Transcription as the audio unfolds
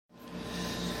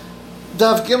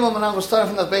Dav Gimel, and I was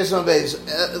starting from the base on base.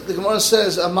 The Gemara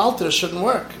says a malter shouldn't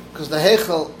work because the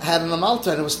Heichel had an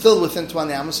malter and it was still within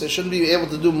 20 amos, so it shouldn't be able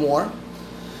to do more.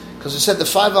 Because we said the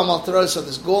 5 malteros, so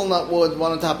this gold nut wood,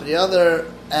 one on top of the other,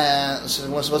 and so the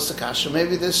Gemara says, what's the kasha?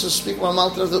 Maybe this is speaking about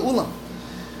malter of the ulam.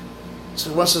 So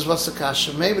the Gemara says, what's the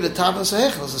kasha? Maybe the tavernas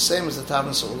Heichel is the same as the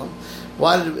tavernas ulam.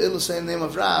 Why did it say the name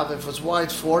of Rav if it's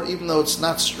wide for it, even though it's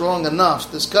not strong enough,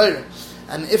 this kaira?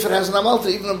 And if it has an amalta,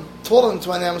 even taller than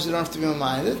 20 amos, you don't have to be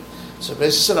reminded. So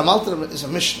basically said, amalta is a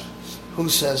Mishnah. Who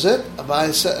says it?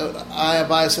 Abai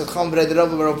said, Chom Brei Rav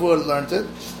Baravur learned it.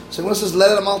 So one says,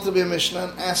 let amalta be a Mishnah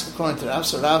and ask according to Rav.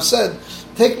 So Rav said,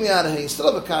 take me out of here. You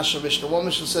still have a kasha Mishnah. One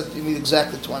Mishnah said you need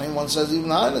exactly 20. One says even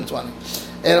higher than 20.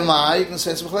 Elamai, you can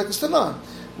say it's B'chlekes Tanan.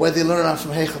 Whether you learn it out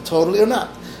from Heichel totally or not.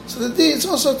 So the D, it's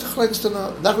also B'chlekes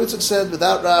Tanan. Nachritzak said,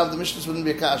 without Rav, the Mishnahs wouldn't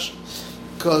be a kasha.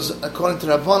 Because according to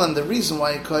Rabbanan, the reason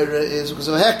why Kaira is because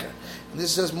of a hecker. And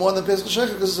this says more than Pesach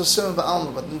Sheker because it's a sim of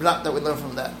Alma, but not that we learn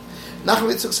from that.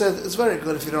 Nachum Yitzchak said it's very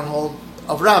good if you don't hold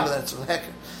of Rabba that it's a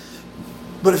hecker.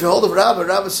 But if you hold of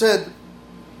Rabba said,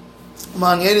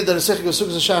 Man Yeri that a Sechik of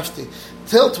Sukkah Shafti.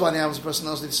 Till 20 hours a person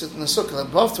knows that he's sitting in the Sukkah.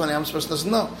 Above 20 hours a person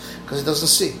doesn't know because he doesn't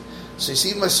see. So you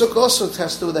see, my Sukkah also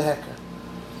has to do with the hecker.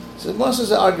 So most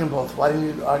is arguing both. Why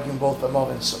didn't you argue both by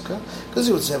Mova and Sukkah? Because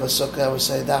he would say by Sukkah, I would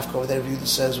say Dafka over there, Yehuda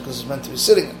says because it's meant to be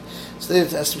sitting in. So there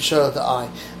it has to be showed at the eye.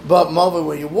 But Mova,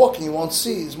 where you're walking, you won't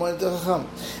see. It's more into Chacham.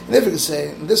 And if you could say,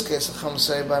 in this case, Chacham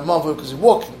say by Mova because you're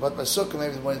walking, but by Sukkah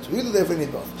maybe it's more into Yehuda. Therefore, you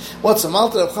need both. What's the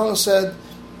Malta? Chacham said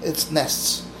it's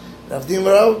nests. Rav Din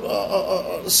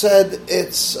said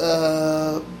it's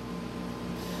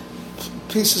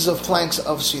pieces of planks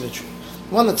of cedar tree.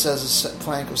 One that says it's a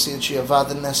plank of cedar tree,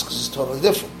 avad and nest, because it's totally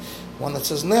different. One that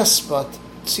says nest, but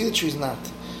cedar tree is not.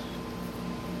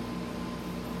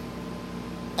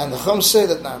 And the Chum say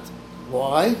that not.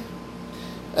 Why?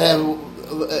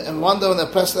 And one day when they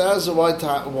press the eyes,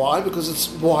 why? Because it's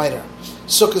wider.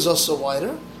 Sukkah is also wider.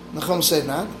 And the Chum say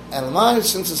not. And mine,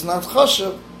 since it's not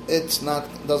chashav, it's not,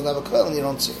 doesn't have a coil and you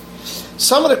don't see it.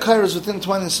 Some of the kaira is within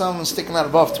 20, some is sticking out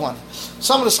above 20.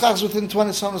 Some of the schach is within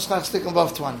 20, some of the schach is sticking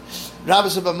above 20. Rabbi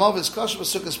said, B'mov is kosher, but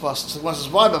sukkah is possible. So one says,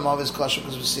 why B'mov is kosher?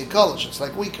 Because we see kolish. It's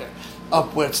like weaker,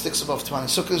 up where it sticks above 20.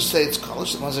 Sukkah say it's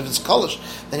kolish. The ones if it's kolish,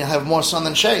 then you'll have more sun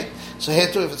than shade. So here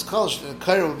too, if it's kolish, the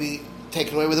kaira will be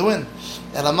taken away with the wind.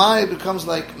 And Amai becomes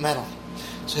like metal.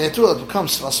 So here too, it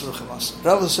becomes Slasruchimas.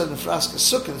 Rabbi said in Fraska,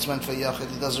 sukkah, it's meant for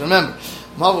Yachid, he doesn't remember.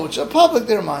 Mava, which are public,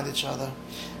 they remind each other.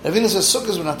 Ravina says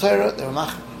sukkahs were not Torah, they were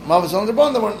machmer. Mavas on the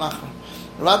bond, they weren't machmer.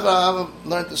 Rabbi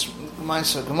learned this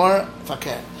Ma'aser Gemara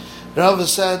Fakir. Rabbi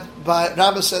said by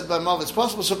Mava, it's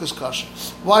possible sukkahs kosher.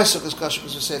 Why sukkahs kosher?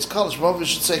 Because we say it's kolish. Mava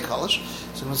should say kolish.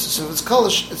 So if it's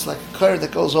kolish, it's like a curd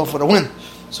that goes off with the wind.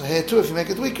 So here too, if you make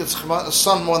it weak, it's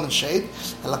sun more than shade,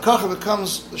 and lakacha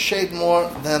becomes the shade more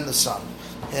than the sun.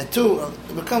 Here too,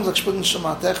 it becomes like shpudin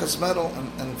shematech, it's metal,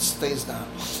 and it stays down.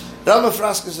 Rama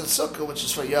Fraska is at Sukkah, which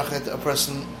is for Yachid, a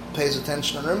person pays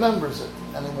attention and remembers it,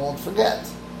 and he won't forget.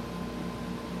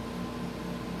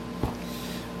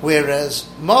 Whereas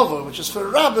Mava, which is for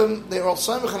Rabbim, they're all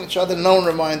samech on each other, no one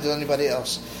reminds anybody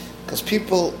else. Because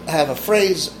people have a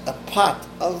phrase, a pot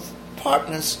of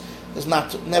partners is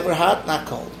never hot, not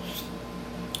cold.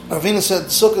 Ravina said,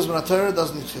 Sukkah's Torah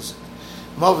doesn't need chizik.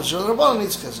 Mava Rabbanan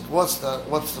needs chizik. What's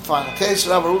the final case?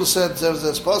 Rabbi Ruda said,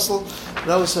 Zevzeh is possible.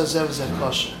 Rabbi says, Zevzeh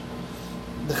kosher.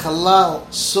 The halal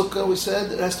sukkah, we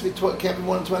said, it has to be can't be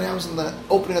more than 20 hours, and the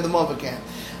opening of the mava can.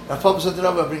 Rav Papa said to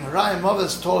Rabbi, bring a raya, mava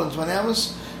that's taller than 20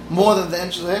 hours, more than the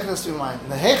entrance of the hechel has to be mine.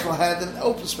 And the hechel had an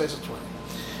open space of 20.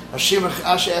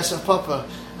 Asher asked Rav Papa,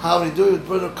 how would he do it? He would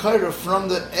put a kaira from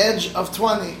the edge of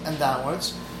 20 and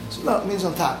downwards. So no, it means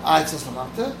on top. It says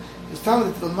lamata. He's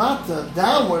telling that lamata,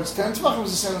 downwards, 10 tvachim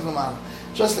is the same as lamata.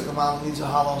 Just like a lamata needs a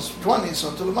hollow 20,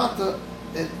 so to lamata,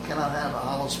 it cannot have a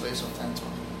hollow space of 10 tvachim.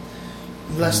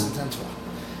 Less than 10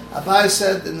 tvachim. Abai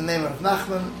said in the name of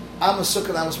Nachman, Amos Sukkah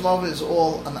and Amos Mova is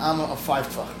all an Amma of 5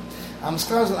 tvachim. Amos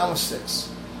Kar is an Amos 6.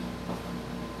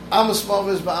 Amos Mova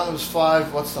is by Amos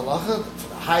 5. What's the lacha? For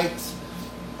the height,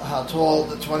 how tall,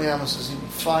 the 20 Amos is even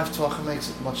 5 tvachim makes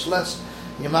it much less.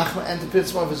 Yamachma and the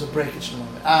Pitz Mova is a breakage in the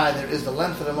Mova. There is the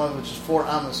length of the Mova, which is 4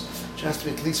 Amos, which has to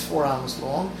be at least 4 Amos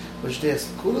long, which there's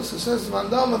the coolest. It says the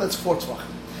Mandama, that's 4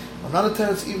 tvachim. Another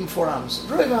time it's even 4 Amos.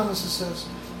 Brave Amos, it says.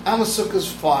 Amos Sukkah is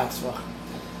 5 tvachim.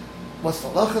 What's the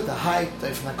lacha? The height, the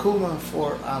Ifnakuma,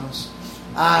 4 Amos.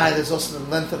 There's also the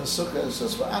length of the Sukkah. It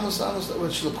says for Amos,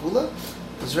 which Lakula.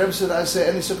 As Rebbe said, I say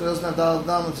any Sukkah doesn't have Dalad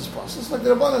Dam, it's possible. It's like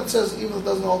the Rabbanan says, even if it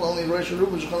doesn't hold only Rosh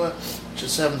Ruba Shechana, which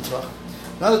is 7 tvachim.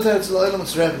 Another time it's the Olam,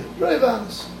 it's Rebbe. Rebbe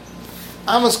Amos.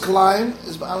 Amos Kalayim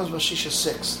is by Amos Bashisha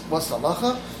 6. What's the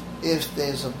lacha? if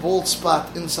there's a bald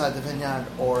spot inside the vineyard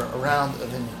or around a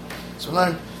vineyard. So we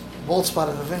learned bald spot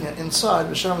of a vineyard inside.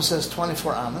 Rishon says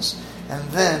 24 amas, and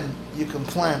then you can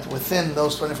plant within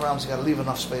those 24 amas. You got to leave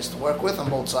enough space to work with on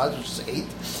both sides, which is 8.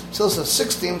 Still says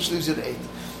 16, which leaves you to 8.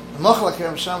 The Mochel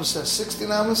HaKerem Rishon says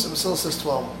 16 amas, and still says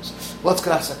 12 amas. What's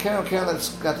Kras HaKerem? Kerem that's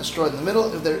got destroyed in the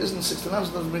middle. If there isn't 16 amas,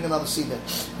 it doesn't bring another seed there.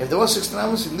 If there was 16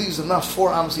 amas, he leaves enough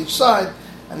 4 amas each side,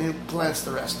 and he plants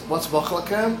the rest. What's Mochel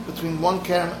HaKerem? Between one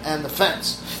kerem and the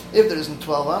fence. If there isn't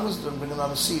 12 amas, it doesn't bring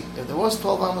another seed. If there was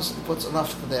 12 amas, he puts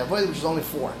enough that they avoid, which is only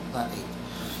 4, not 8.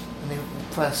 And he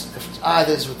plants, if it's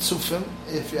there's with sufim,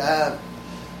 if you have,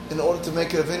 in order to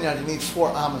make it a vineyard, you need 4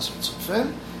 amas with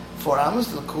sufim. 4 amas,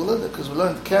 the kula, because we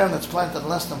learned the kerem that's planted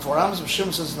less than 4 amas.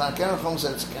 Shimon says it's not a kerem, Chum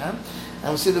says it's a kerem.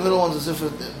 And we see the middle ones as if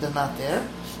they're not there.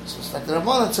 So it's like the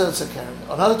Rabbanan said it's a kerem.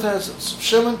 Another time it's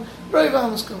Shimon, Rav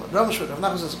Amos, Rav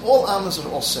Nachman says all amas are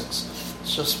all 6.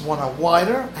 It's just one are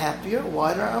wider, happier,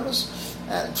 wider amas,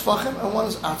 and tfachim, and one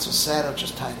is atzah, sadder,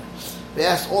 just tighter. They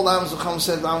asked all amas, the Chum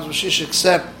said amas Rashish,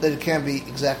 except that it can't be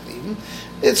exactly even.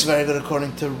 It's very good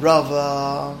according to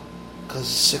Rava, because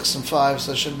 6 and 5,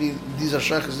 so it should be, these are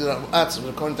shrekas, these are atzah, but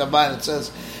according to Abaye it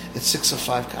says it's 6 and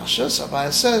 5 kashas.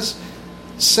 Abaye says,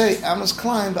 say amas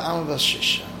klein, but amas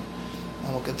shisha.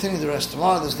 And we'll continue the rest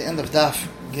tomorrow. This is the end of Daf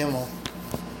Gimel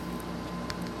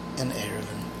in Erev.